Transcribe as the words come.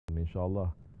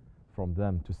inshallah, from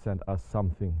them to send us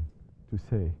something to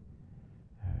say.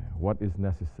 What is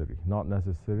necessary, not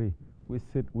necessary, we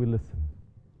sit, we listen.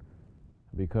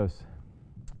 Because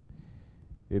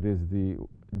it is the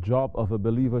job of a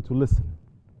believer to listen.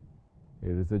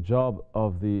 It is the job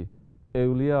of the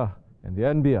awliya and the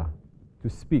anbiya to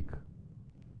speak,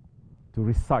 to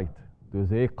recite, to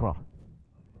say iqra.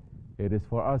 It is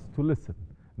for us to listen.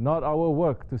 Not our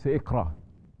work to say iqra.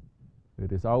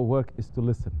 It is our work is to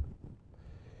listen.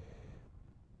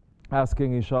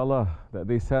 Asking inshallah that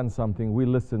they send something, we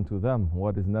listen to them,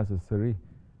 what is necessary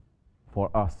for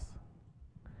us.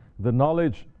 The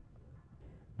knowledge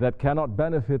that cannot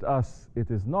benefit us,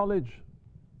 it is knowledge,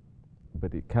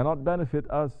 but it cannot benefit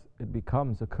us, it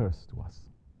becomes a curse to us.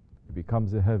 It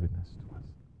becomes a heaviness to us.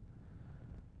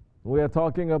 We are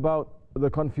talking about the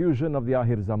confusion of the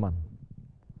Akhir Zaman.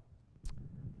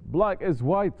 Black is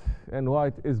white and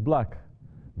white is black.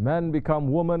 Man become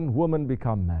woman, woman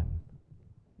become man.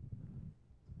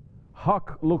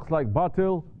 Haq looks like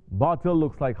batil, batil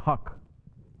looks like haq.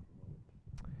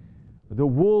 The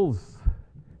wolves,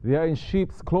 they are in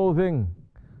sheep's clothing.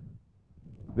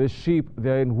 The sheep,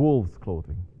 they are in wolves'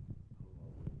 clothing.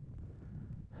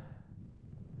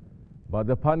 But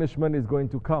the punishment is going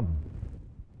to come.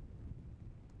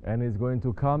 And it's going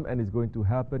to come and it's going to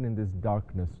happen in this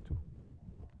darkness too.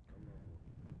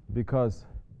 Because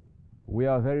we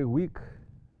are very weak.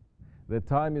 The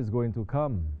time is going to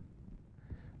come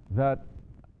that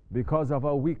because of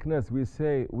our weakness we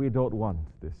say we don't want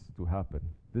this to happen.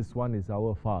 This one is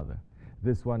our father.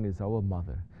 This one is our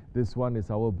mother. This one is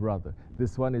our brother.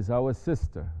 This one is our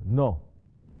sister. No.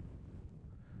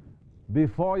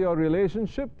 Before your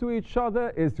relationship to each other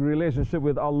is relationship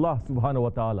with Allah subhanahu wa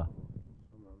ta'ala.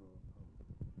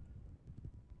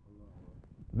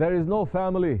 There is no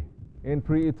family in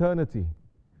pre-eternity.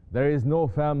 There is no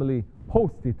family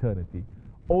post-eternity.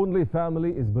 Only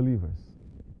family is believers.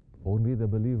 Only the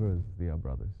believers, they are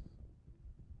brothers.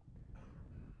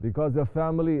 Because the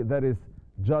family that is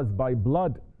judged by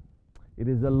blood, it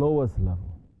is the lowest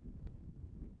level.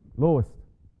 Lowest.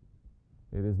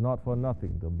 It is not for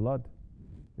nothing. The blood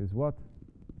is what?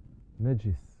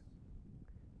 Najis.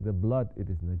 The blood, it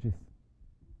is najis.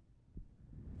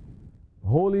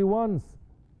 Holy ones,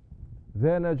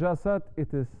 their najasat,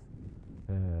 it is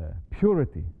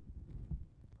purity.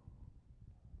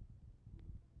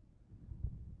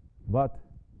 But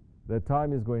the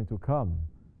time is going to come,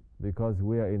 because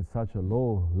we are in such a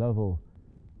low level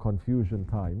confusion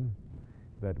time,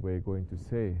 that we're going to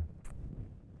say,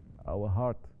 our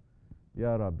heart,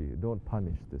 Ya Rabbi, don't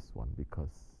punish this one,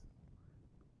 because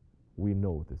we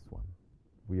know this one.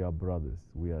 We are brothers,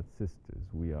 we are sisters,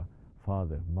 we are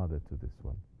father, mother to this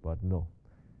one. But no.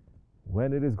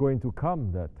 When it is going to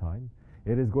come that time,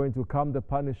 it is going to come the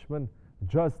punishment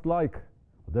just like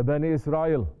the Bani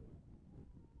Israel.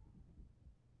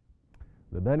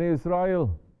 The Bani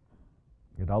Israel,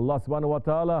 that Allah subhanahu wa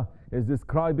ta'ala is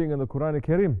describing in the Quran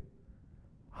al-Karim,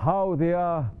 how they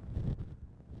are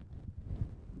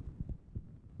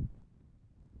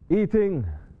eating,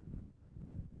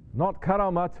 not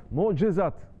karamat,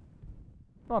 mu'jizat.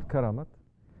 Not karamat.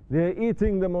 They are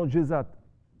eating the mu'jizat.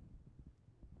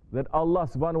 That Allah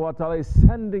subhanahu wa ta'ala is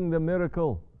sending the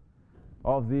miracle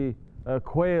of the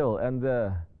quail and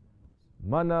the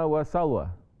manna wa salwa.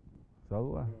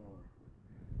 Salwa.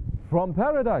 From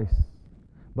paradise.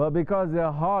 But because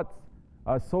their hearts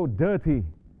are so dirty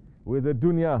with the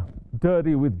dunya,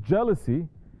 dirty with jealousy,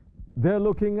 they're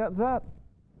looking at that.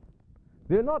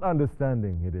 They're not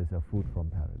understanding it is a food from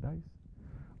paradise.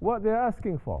 What they're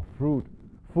asking for? Fruit.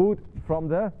 Food from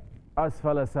the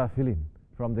asfala safilin,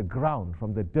 from the ground,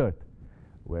 from the dirt.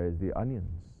 Where is the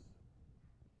onions?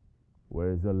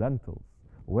 Where is the lentils?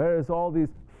 Where is all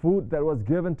this food that was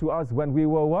given to us when we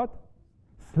were what?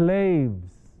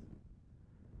 Slaves.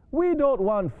 We don't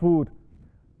want food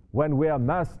when we are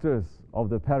masters of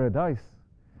the paradise.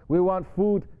 We want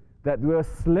food that we are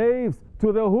slaves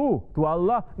to the who? To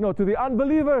Allah? No, to the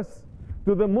unbelievers,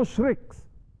 to the mushriks.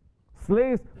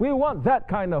 Slaves, we want that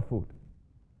kind of food.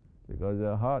 Because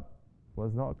their heart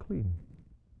was not clean.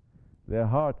 Their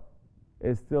heart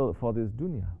is still for this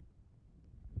dunya.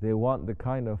 They want the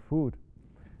kind of food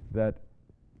that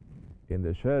in the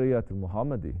Shariat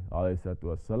al-Muhammadi,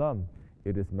 ﷺ,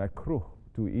 it is makruh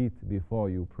to eat before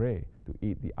you pray, to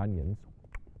eat the onions,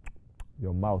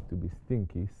 your mouth to be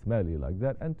stinky, smelly like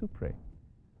that, and to pray.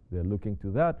 They're looking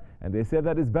to that, and they say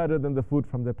that is better than the food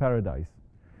from the paradise.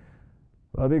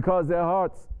 Well, because their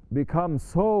hearts become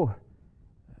so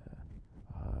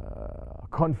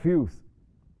confused,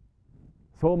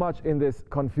 so much in this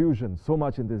confusion, so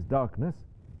much in this darkness,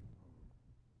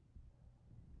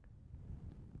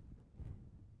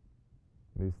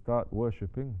 They start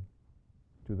worshipping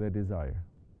to their desire.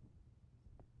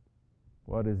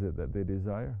 What is it that they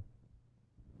desire?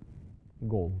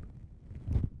 Gold.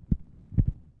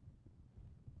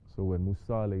 So when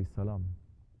Musa alayhi salam,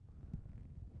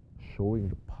 showing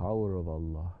the power of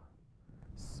Allah,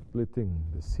 splitting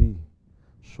the sea,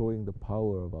 showing the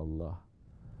power of Allah,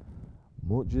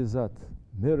 mu'jizat,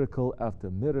 miracle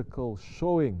after miracle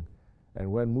showing.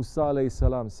 And when Musa alayhi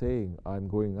salam saying, I'm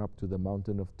going up to the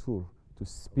mountain of Tur to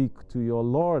speak to your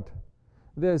Lord,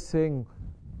 they're saying,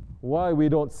 why we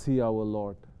don't see our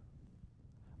Lord?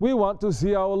 We want to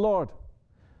see our Lord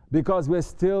because we're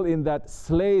still in that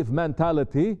slave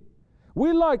mentality.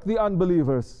 We like the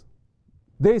unbelievers.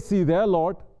 They see their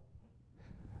Lord.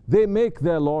 They make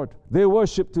their Lord. They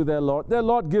worship to their Lord. Their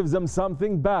Lord gives them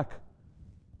something back.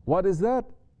 What is that?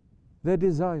 Their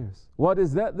desires. What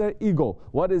is that? Their ego.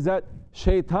 What is that?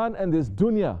 Shaitan and this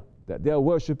dunya that they are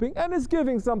worshipping, and it's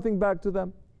giving something back to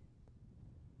them.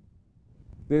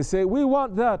 They say, we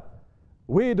want that.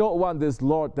 We don't want this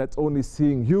Lord that's only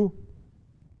seeing you.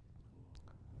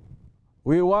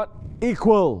 We want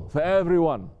equal for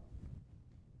everyone.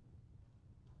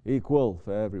 Equal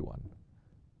for everyone.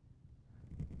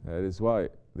 That is why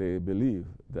they believe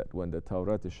that when the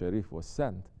Tawrat al-Sharif was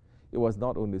sent, it was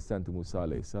not only sent to Musa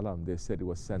alayhi salam, they said it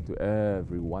was sent to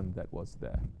everyone that was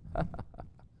there.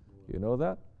 You know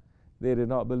that? They did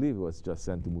not believe it was just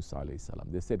sent to Musa alayhi salam.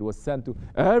 They said it was sent to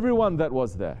everyone that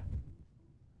was there.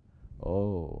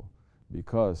 Oh,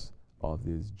 because of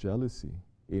this jealousy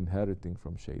inheriting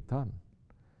from Shaitan,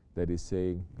 that is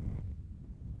saying,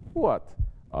 what?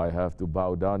 I have to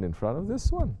bow down in front of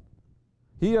this one.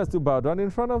 He has to bow down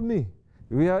in front of me.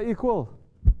 We are equal.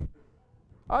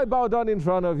 I bow down in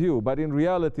front of you, but in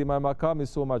reality my maqam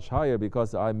is so much higher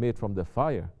because I'm made from the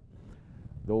fire.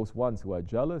 Those ones who are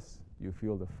jealous, you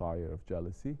feel the fire of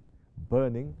jealousy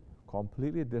burning,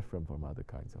 completely different from other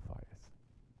kinds of fires.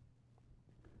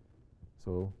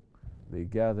 So they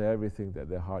gather everything that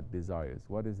their heart desires.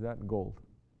 What is that? Gold.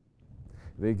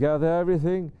 They gather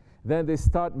everything, then they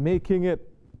start making it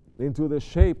into the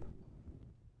shape.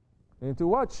 Into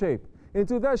what shape?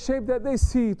 Into that shape that they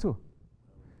see too.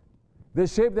 The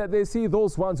shape that they see,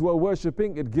 those ones who are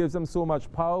worshipping, it gives them so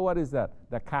much power. What is that?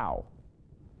 The cow.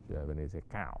 Japanese say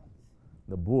cow.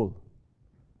 The bull.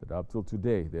 That up till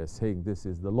today, they're saying this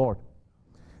is the Lord.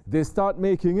 They start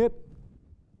making it,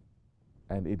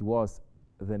 and it was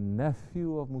the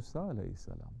nephew of Musa alayhi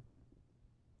salam.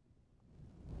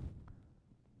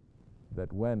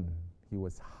 That when he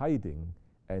was hiding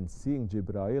and seeing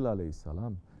Jibreel alayhi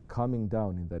salam coming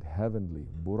down in that heavenly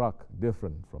burak,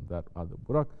 different from that other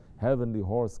burak, heavenly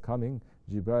horse coming,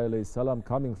 Jibreel alayhi salam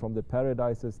coming from the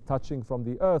paradises, touching from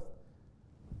the earth,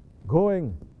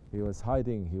 going, he was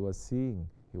hiding, he was seeing,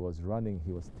 he was running,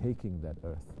 he was taking that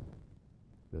earth,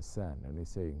 the sand, and he's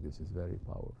saying, this is very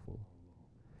powerful.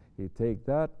 He take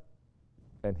that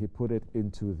and he put it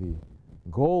into the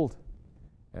gold,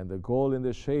 and the gold in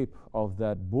the shape of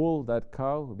that bull, that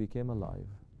cow, became alive.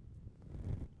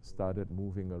 Started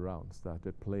moving around,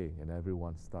 started playing, and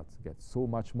everyone starts to get so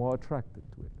much more attracted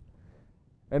to it.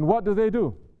 And what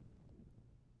do?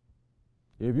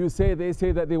 If you say, they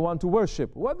say that they want to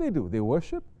worship, what they do? They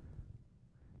worship?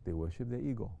 They worship their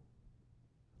ego.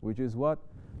 Which is what?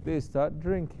 They start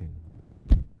drinking.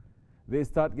 They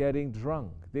start getting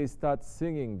drunk. They start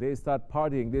singing. They start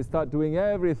partying. They start doing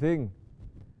everything.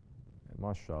 And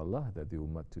mashallah, that the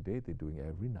ummah today, they're doing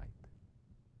every night.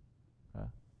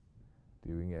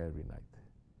 Doing every night.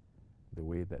 The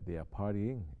way that they are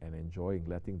partying and enjoying,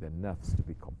 letting their nafs to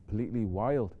be completely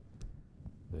wild.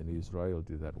 Then Israel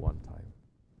did that one time.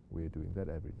 We're doing that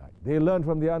every night. They learn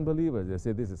from the unbelievers. They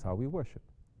say, this is how we worship.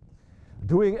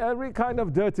 Doing every kind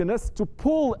of dirtiness to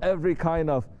pull every kind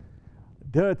of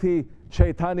dirty,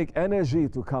 shaitanic energy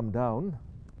to come down,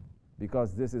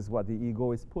 because this is what the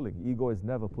ego is pulling. Ego is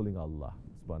never pulling Allah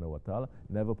subhanahu wa ta'ala,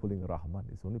 never pulling Rahman.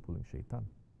 It's only pulling shaitan.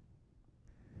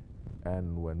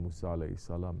 And when Musa alayhi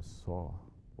salam saw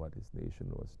what his nation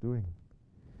was doing,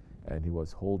 and he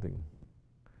was holding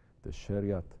the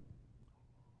shariat,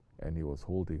 and he was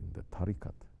holding the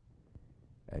tariqat,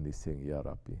 and he's saying, Ya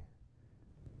Rabbi,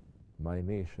 my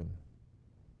nation,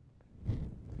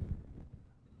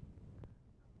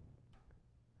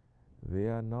 they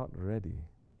are not ready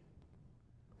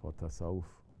for tasawwuf,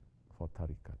 for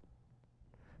tariqat.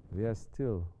 They are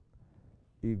still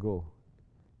ego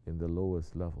in the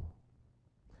lowest level.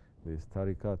 This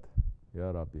tariqat,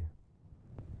 Ya Rabbi,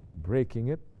 breaking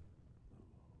it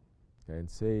and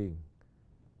saying,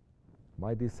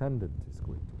 my descendant is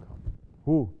going to come.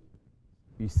 Who?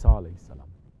 Isa alayhi salam.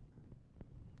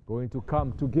 Going to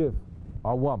come to give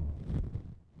awam.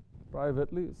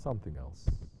 Privately, something else.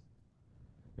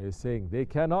 He's saying they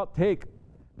cannot take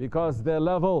because their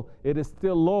level, it is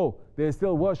still low. They're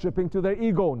still worshipping to their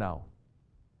ego now.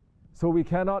 So we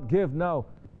cannot give now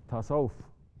tasawwuf.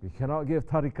 We cannot give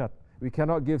tariqat. We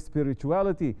cannot give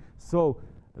spirituality. So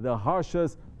the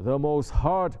harshest, the most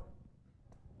hard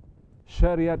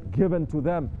shariat given to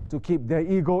them to keep their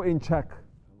ego in check.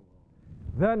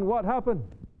 Then what happened?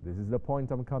 This is the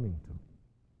point I'm coming to.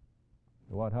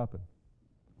 What happened?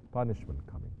 Punishment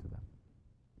coming to them.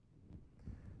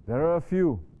 There are a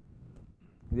few,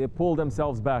 they pulled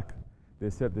themselves back. They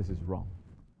said this is wrong.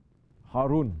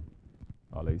 Harun,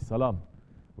 alayhi salam,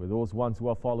 with those ones who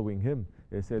are following him,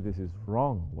 they said this is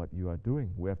wrong what you are doing.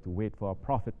 We have to wait for our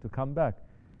prophet to come back.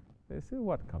 They say,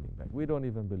 what coming back? We don't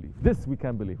even believe. This we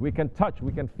can believe. We can touch,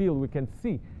 we can feel, we can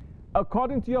see.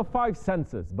 According to your five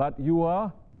senses, but you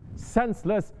are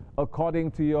senseless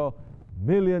according to your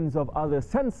millions of other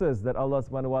senses that Allah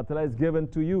subhanahu wa ta'ala has given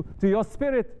to you, to your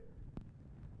spirit.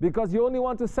 Because you only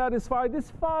want to satisfy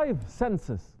these five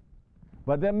senses.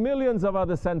 But there are millions of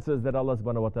other senses that Allah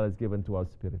subhanahu wa ta'ala has given to our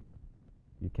spirit.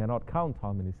 You cannot count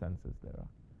how many senses there are.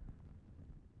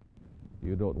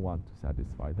 You don't want to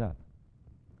satisfy that.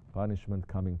 Punishment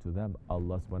coming to them,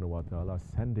 Allah subhanahu wa ta'ala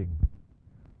sending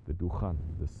the dukhan,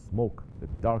 the smoke, the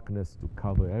darkness to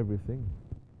cover everything.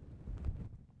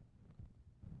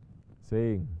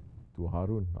 Saying to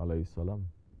Harun alayhi salam,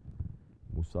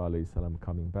 Musa alayhi salam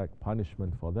coming back,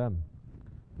 punishment for them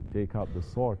to take out the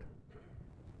sword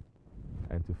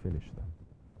and to finish them.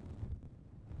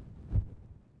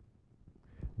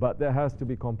 But there has to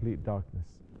be complete darkness.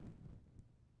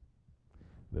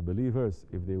 The believers,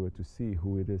 if they were to see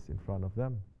who it is in front of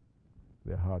them,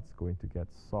 their hearts going to get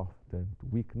softened,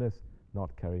 weakness,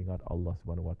 not carrying out Allah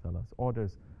subhanahu wa ta'ala's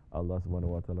orders, Allah subhanahu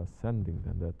wa ta'ala sending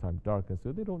them that time darkness.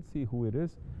 So they don't see who it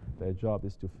is, their job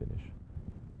is to finish.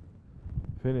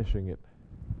 Finishing it.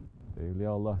 The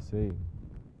awliya Allah saying,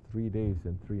 3 days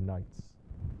and 3 nights,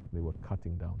 they were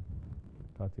cutting down,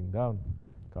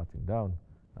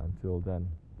 until then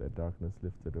their darkness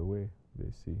lifted away. They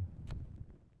see,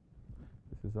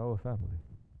 this is our family.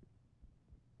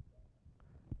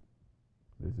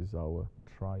 This is our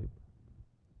tribe.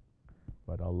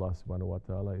 But Allah subhanahu wa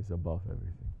ta'ala is above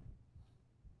everything.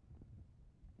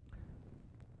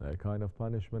 That kind of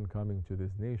punishment coming to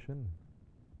this nation,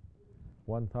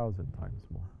 1,000 times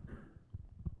more.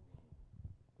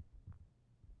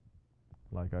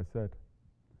 Like I said,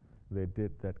 they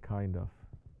did that kind of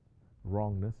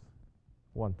wrongness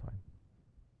one time.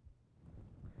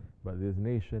 But this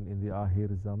nation in the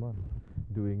Akhir Zaman,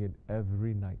 doing it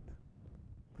every night.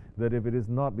 That if it is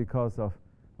not because of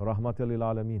Rahmatul lil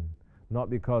Alameen, not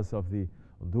because of the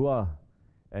dua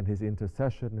and his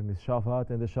intercession and his shafaat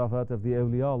and the shafaat of the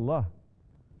awliya Allah,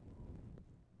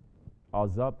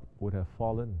 azab would have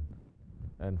fallen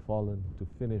and fallen to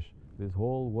finish this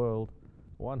whole world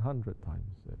 100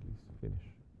 times at least.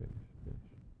 Finish.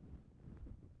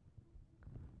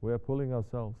 We are pulling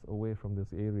ourselves away from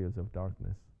these areas of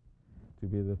darkness to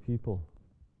be the people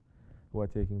who are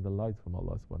taking the light from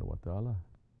Allah subhanahu wa ta'ala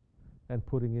and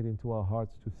putting it into our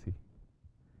hearts to see.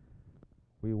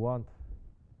 We want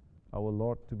our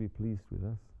Lord to be pleased with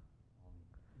us,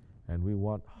 and we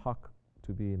want haqq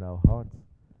to be in our hearts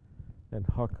and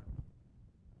haqq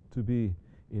to be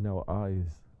in our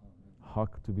eyes, haqq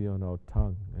to be on our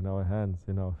tongue, in our hands,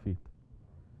 in our feet,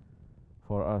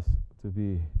 for us to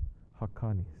be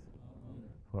Hakkanis,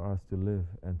 for us to live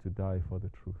and to die for the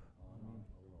truth.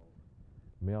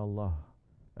 May Allah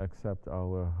accept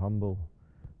our humble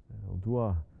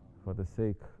dua for the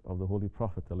sake of the Holy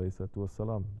Prophet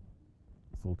ﷺ,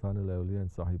 Sultan al-Awliya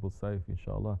and SahibulSaif,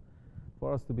 inshallah,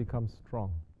 for us to become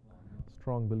strong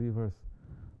believers,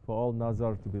 for all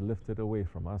nazar to be lifted away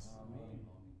from us,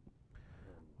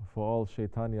 for all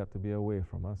shaitaniyat to be away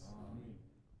from us,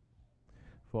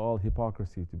 for all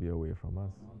hypocrisy to be away from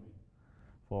us,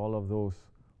 for all of those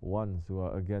ones who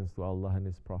are against Allah and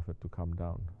His Prophet to come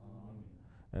down,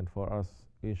 and for us,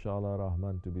 inshallah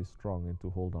Rahman, to be strong and to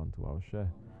hold on to our Shaykh,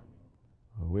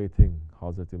 waiting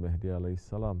Hazrat Mahdi alayhi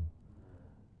salam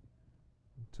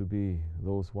to be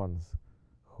those ones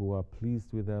who are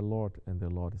pleased with their Lord and their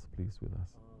Lord is pleased with us.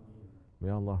 May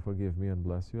Allah forgive me and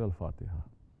bless you. Al-Fatiha.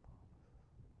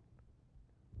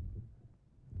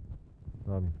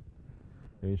 Amin.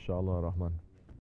 Inshallah Rahman.